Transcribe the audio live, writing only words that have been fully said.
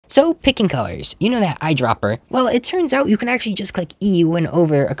So, picking colors. You know that eyedropper? Well, it turns out you can actually just click E when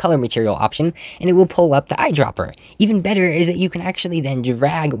over a color material option, and it will pull up the eyedropper. Even better is that you can actually then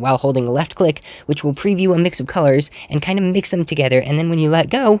drag while holding a left click, which will preview a mix of colors and kind of mix them together, and then when you let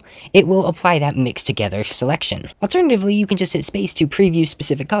go, it will apply that mixed together selection. Alternatively, you can just hit space to preview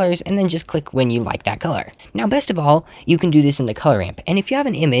specific colors, and then just click when you like that color. Now, best of all, you can do this in the color ramp, and if you have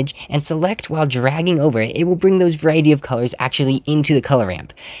an image and select while dragging over it, it will bring those variety of colors actually into the color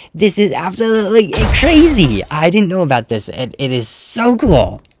ramp. This is absolutely crazy! I didn't know about this, and it is so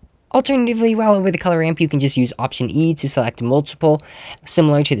cool! Alternatively, while over the color ramp, you can just use Option E to select multiple,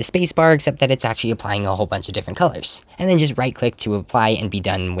 similar to the spacebar, except that it's actually applying a whole bunch of different colors. And then just right-click to apply and be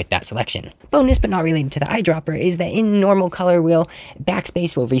done with that selection. Bonus, but not related to the eyedropper, is that in normal color wheel,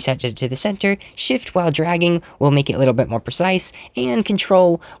 backspace will reset it to the center, shift while dragging will make it a little bit more precise, and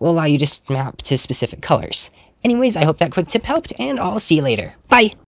control will allow you to snap to specific colors. Anyways, I hope that quick tip helped, and I'll see you later. Bye!